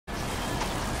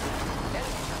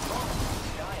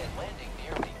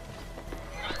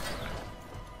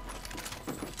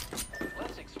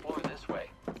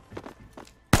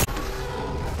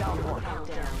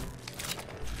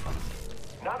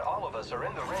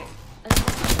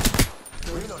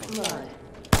ring. Reloading. Blood.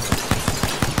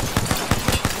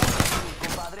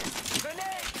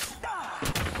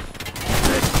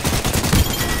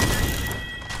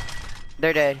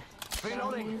 They're dead.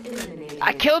 Reloading.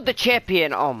 I killed the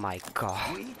champion. Oh my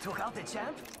god. We took out the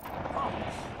champ? Oh,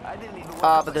 I didn't even work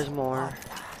But there's more.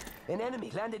 An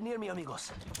enemy landed near me,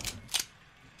 amigos.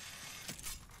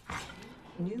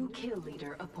 New kill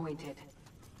leader appointed.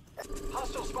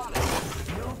 Hostile spotted.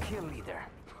 New kill leader.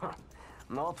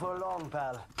 Not for long,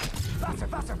 pal. Faster,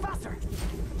 faster, faster!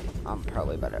 I'm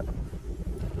probably better.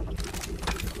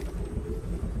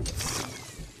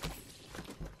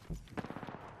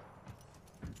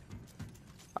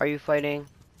 Are you fighting?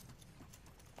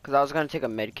 Cause I was gonna take a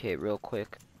med kit real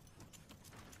quick.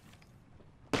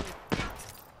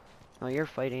 Oh, you're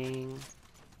fighting.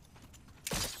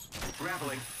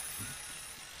 Grappling.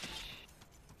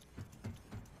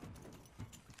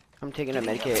 I'm taking a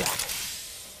med kit.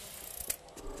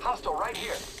 Hostile right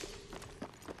here.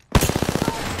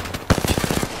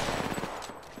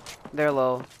 They're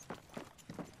low.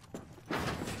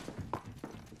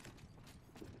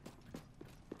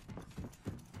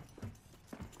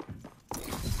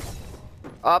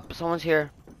 Up, someone's here.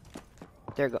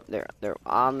 They're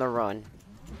on the run.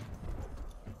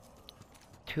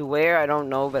 To where I don't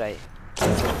know, but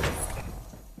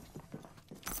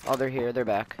oh, they're here. They're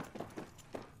back.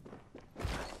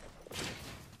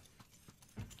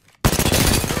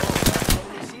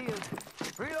 Enemy shield.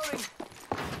 Reloading.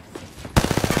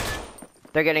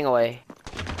 They're getting away.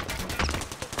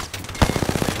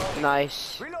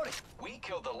 Nice. Reloading. We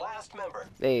killed the last member.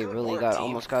 They Good really work, got team.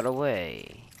 almost got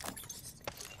away.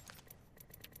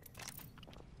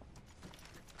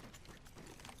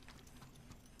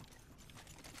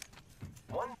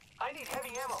 One. I need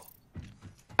heavy ammo.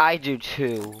 I do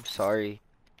too. Sorry.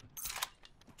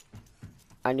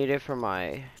 I need it for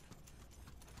my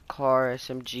CAR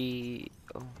SMG.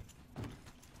 Oh.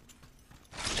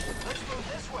 Let's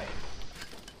move this way.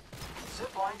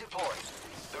 Zip line deployed.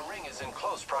 The ring is in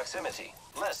close proximity.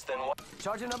 Less than one.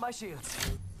 Charging up my shields.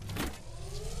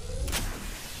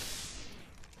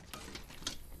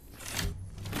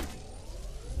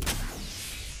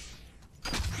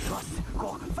 Must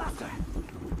go faster.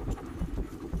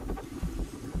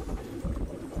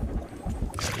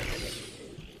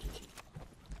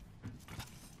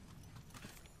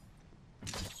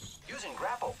 Using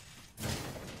grapple.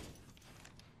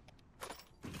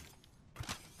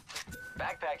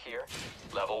 Backpack here.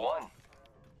 Level 1.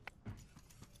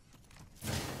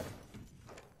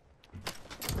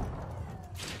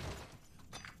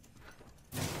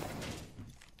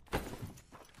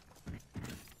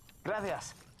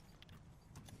 Gracias.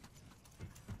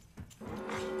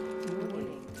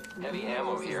 Heavy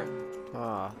ammo here.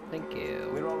 Ah, thank you.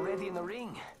 We're already in the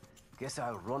ring. Guess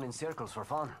I'll run in circles for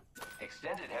fun.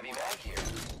 Extended heavy mag here.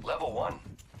 Level 1.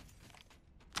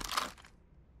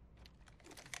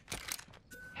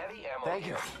 Heavy ammo Thank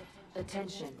you. here.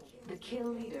 Attention. The kill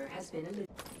leader has been eliminated.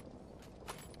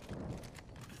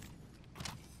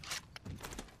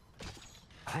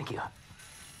 Thank you.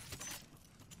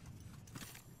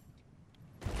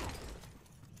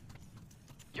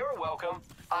 You're welcome.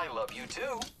 I love you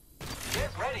too.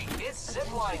 Get ready. It's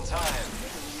zipline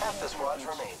time. Half the squads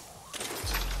remain.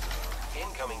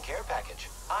 Incoming care package.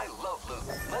 I love loot.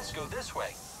 Let's go this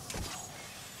way.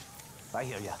 I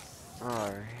hear ya.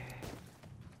 Alright.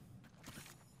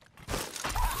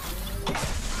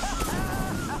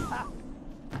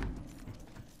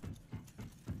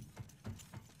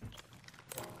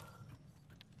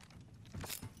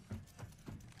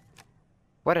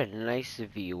 What a nice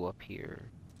view up here.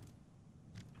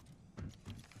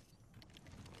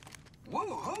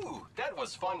 Woohoo! That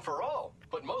was fun for all,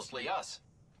 but mostly us.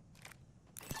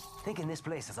 Thinking this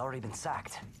place has already been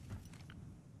sacked.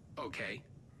 Okay.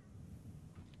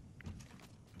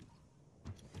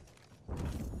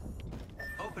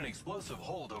 Open explosive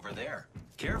hold over there.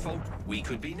 Careful, we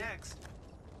could be next.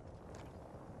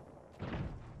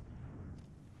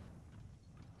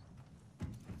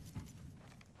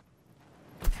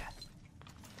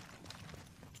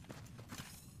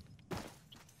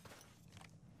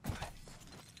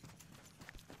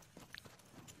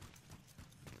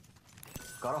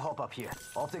 Gotta hop up here.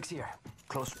 Optics here.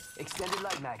 Close. Extended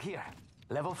light mag here.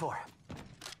 Level 4.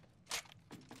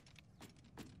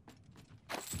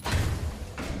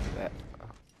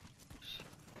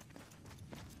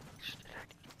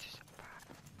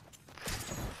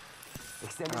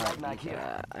 Extended light mag here.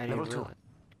 Yeah, I Level didn't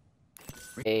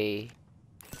 2. realize.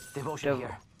 Devotion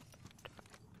here.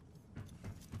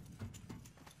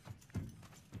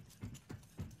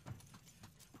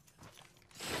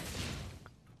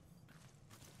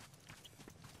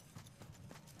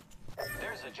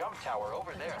 a jump tower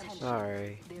over there.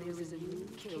 Sorry. There is a new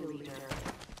kill leader.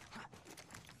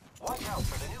 Watch out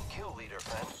for the new kill leader,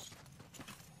 friend.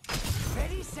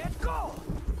 Ready, set, go!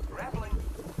 Grappling.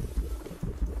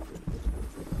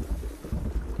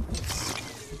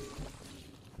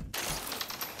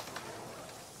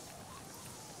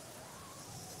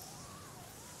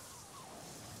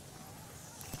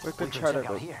 We We could can try to check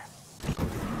go. out here.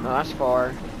 No, that's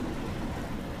far.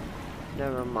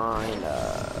 Never mind.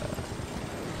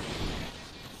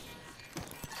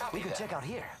 Copy We can that. check out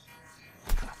here.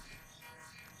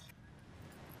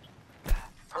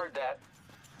 Heard that.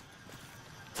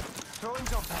 Throwing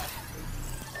jump pad.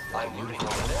 I'm looting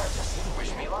over there.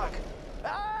 Wish me luck.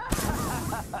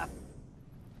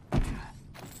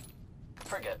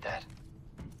 Forget that.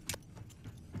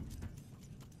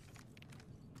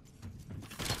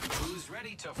 Who's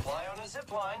ready to fly on a zip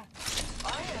line?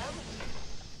 I am.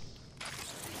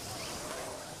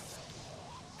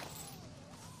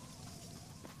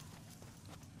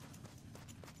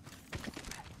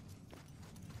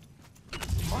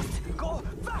 Must go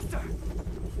faster!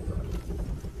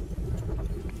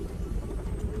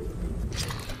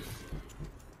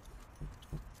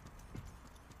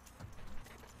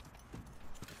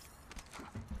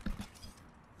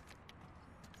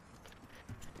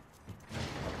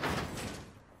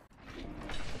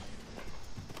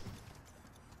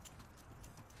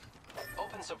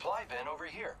 Open supply bin over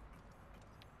here.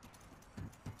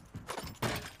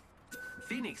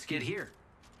 Phoenix, get here.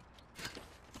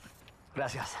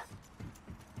 Gracias.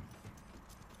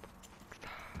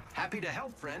 Happy to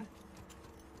help, friend.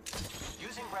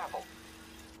 Using grapple.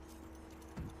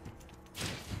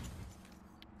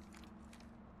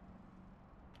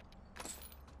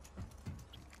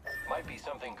 Might be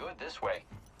something good this way.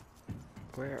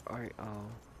 Where are you? Oh,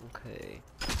 okay.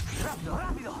 Rápido,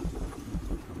 rápido!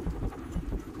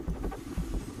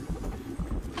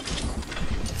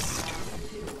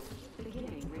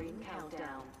 Beginning ring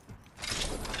countdown.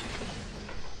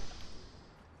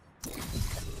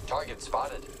 Target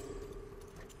spotted.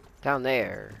 Down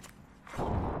there.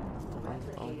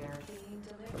 Replicator being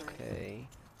delivered. Okay.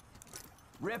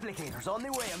 Replicators on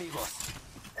the way, amigos.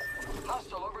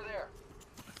 Hostile over there.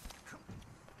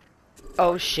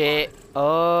 Oh shit.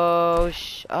 Oh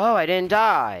oh, I didn't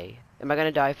die. Am I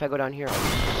gonna die if I go down here?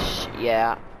 Oh,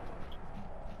 yeah.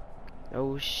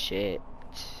 Oh shit.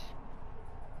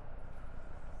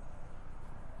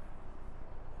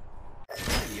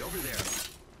 Enemy over there.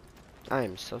 I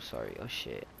am so sorry. Oh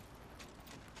shit.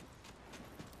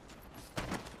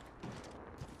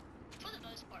 For the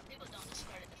most part, people don't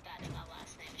discredit the fact that my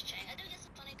last name is Chang. I do get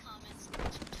some funny comments from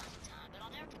time to time, but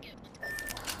I'll never forget when.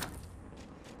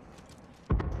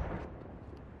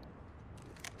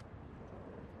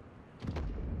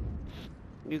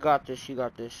 You got this. You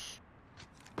got this.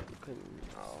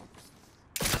 Oh.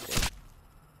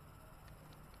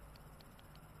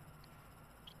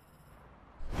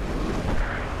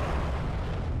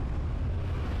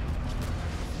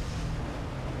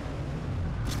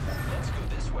 Let's go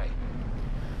this way.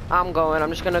 I'm going. I'm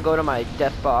just gonna go to my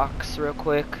death box real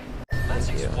quick. Let's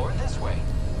explore this way.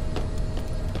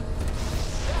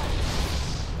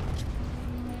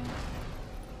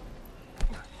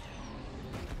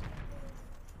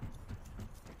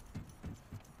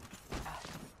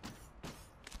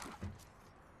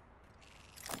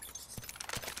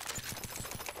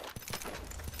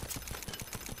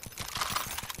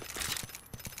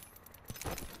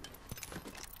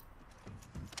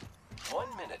 One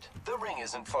minute. The ring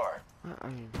isn't far.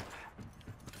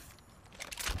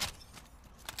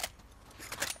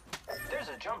 There's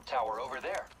a jump tower over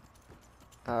there.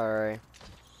 Alright.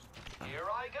 Here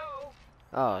I go.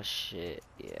 Oh shit.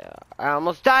 Yeah. I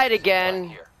almost died Right again.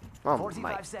 here. Oh 45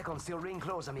 my. seconds till ring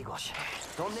close, amigos.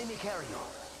 Don't let me carry you.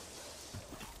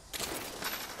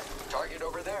 Target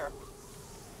over there.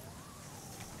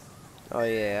 Oh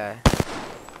yeah.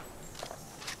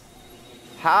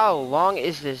 How long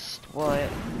is this? What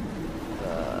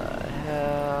the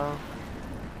hell?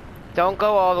 Don't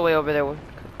go all the way over there.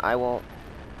 I won't.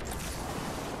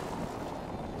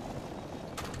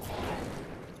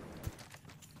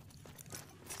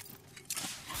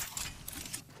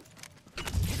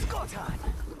 It's go time.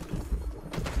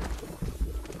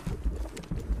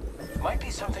 Might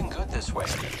be something good this way.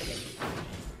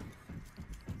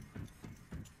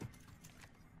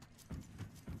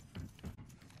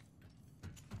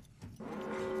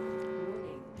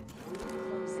 Warning. Ring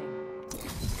closing.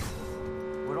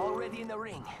 We're already in the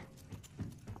ring.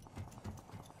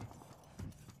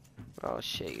 Oh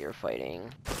shit, you're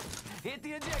fighting. Hit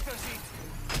the ejector seat.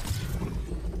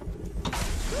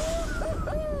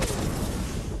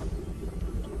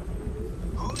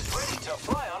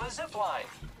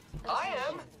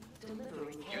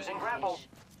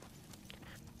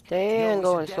 Damn, we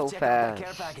going should so def check out that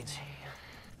care fast. package.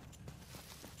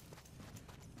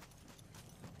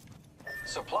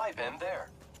 Supply bin there.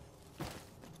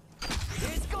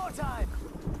 It's go time!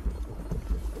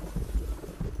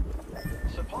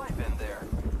 Supply bin there.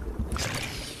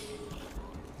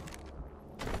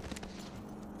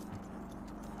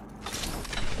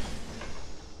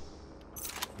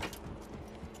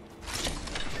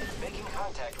 Making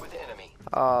contact with enemy.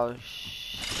 Oh,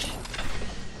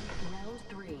 Round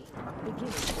 3.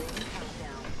 Beginning ring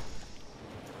countdown.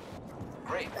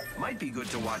 Great. Might be good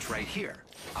to watch right here.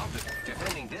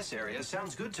 Defending this area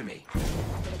sounds good to me.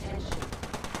 Attention.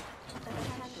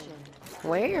 Attention.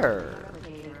 where?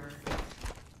 Alernator.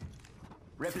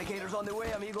 Replicators on the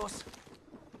way, amigos.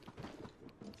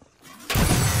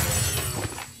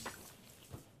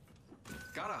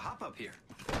 Gotta hop up here.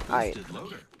 I Boosted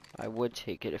loader. I would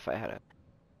take it if I had a.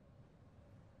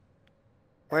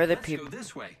 Where are the Let's people? go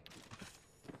this way.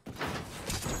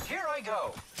 Here I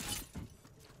go.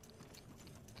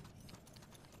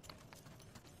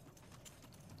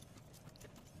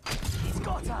 It's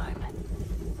go time!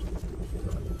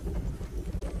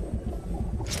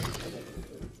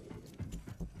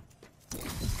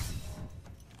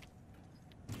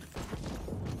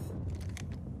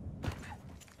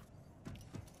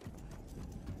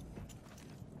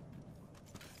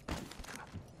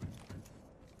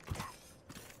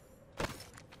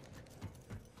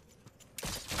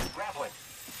 Grappling.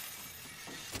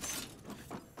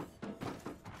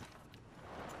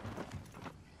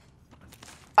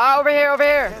 Oh, over here, over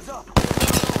here. Heads up!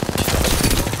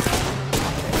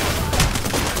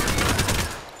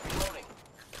 Reloading.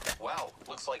 Wow,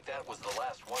 looks like that was the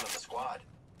last one of the squad.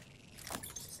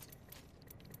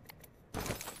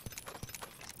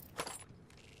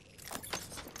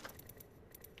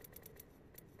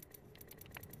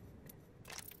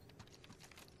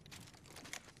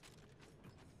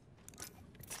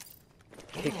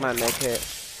 Take my med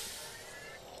kit.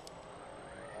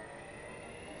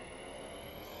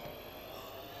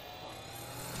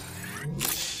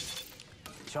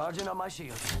 Charging on my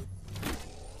shields.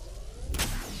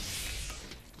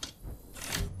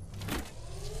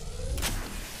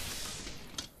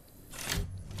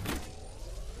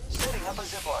 Setting up a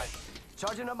zipline.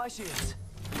 Charging up my shields.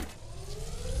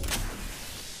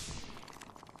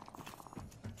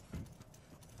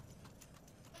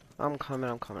 I'm coming.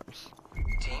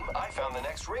 Team, I found the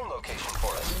next ring location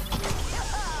for us.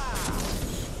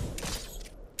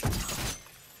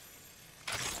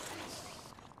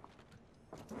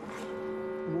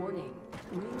 Warning.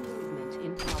 Ring movement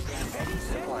in progress.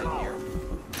 Zipline here.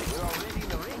 We're already in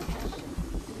the ring.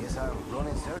 Guess I'm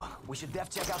running circle. We should def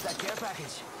check out that care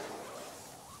package.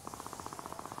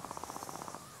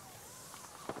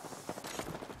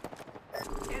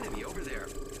 Enemy over there.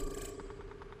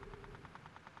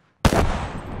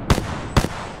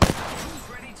 Who's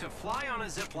ready to fly on a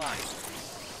zipline?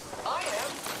 I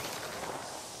am.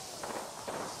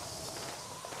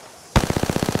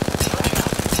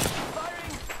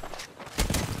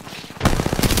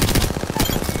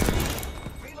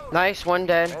 Reload. Nice, one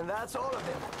dead. And that's all of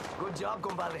them. Good job,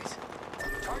 compadres.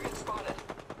 Target spotted.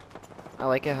 I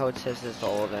like it how it says this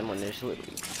all of them when there's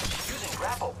literally. Using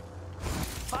grapple.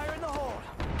 Fire in the hole.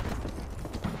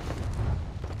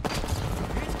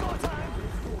 It's go time.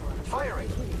 Firing.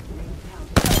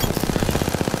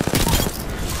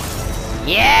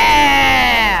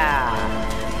 Yeah!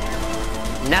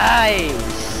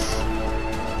 Nice!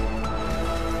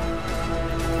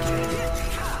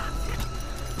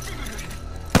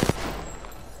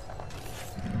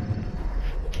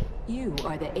 You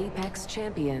are the Apex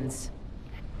Champions.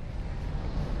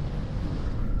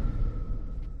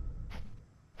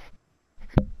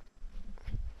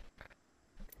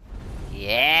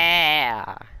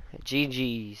 Yeah!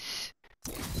 GG's.